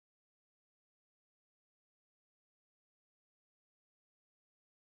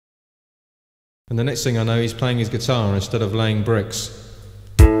And the next thing I know, he's playing his guitar instead of laying bricks.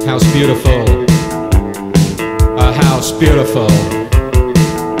 House beautiful. A house beautiful.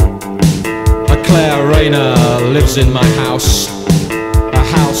 A Claire Rayner lives in my house. A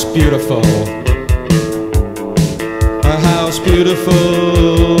house beautiful. A house beautiful.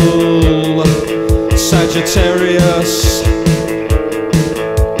 Sagittarius.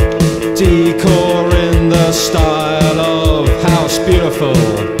 Decor in the style of house beautiful.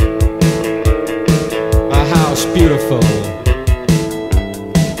 A house beautiful.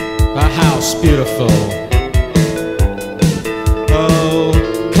 A house beautiful. Oh,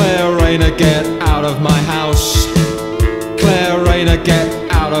 Claire Rayner, get out of my house. Claire Rayner, get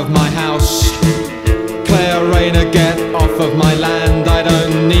out of my house. Claire Rayner, get off of my land. I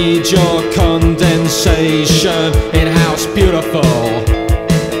don't need your condensation in house beautiful.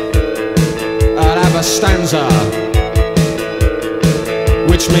 I'd have a stanza,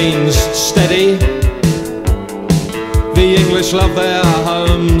 which means steady. The English love their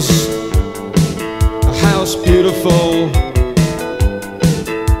homes. A house beautiful.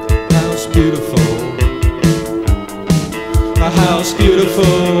 House beautiful. A house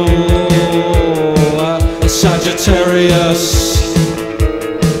beautiful. A Sagittarius.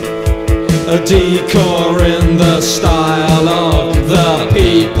 A decor in the style of the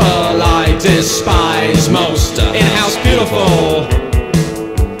people I despise most. In house beautiful.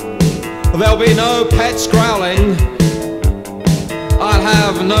 There'll be no pets growling. I'll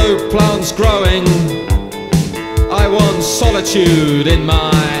have no plants growing. I want solitude in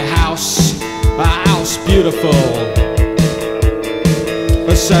my house. A house beautiful.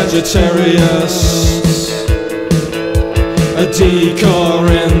 A Sagittarius. A decor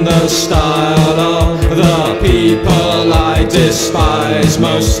in the style of the people I despise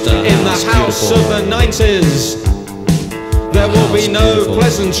most. In the house of the 90s, there will be no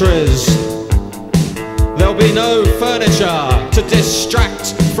pleasantries. There'll be no furniture to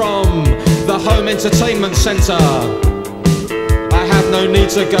distract from the home entertainment centre. I have no need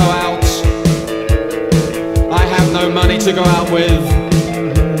to go out. I have no money to go out with.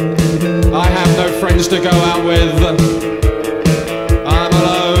 I have no friends to go out with. I'm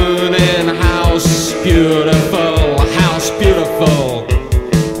alone in house beautiful. House beautiful.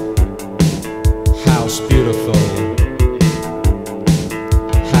 House beautiful.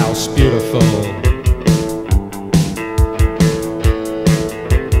 House beautiful.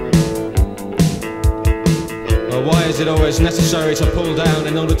 Why is it always necessary to pull down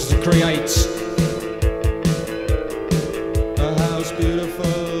in order to create a house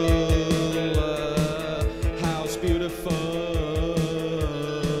beautiful?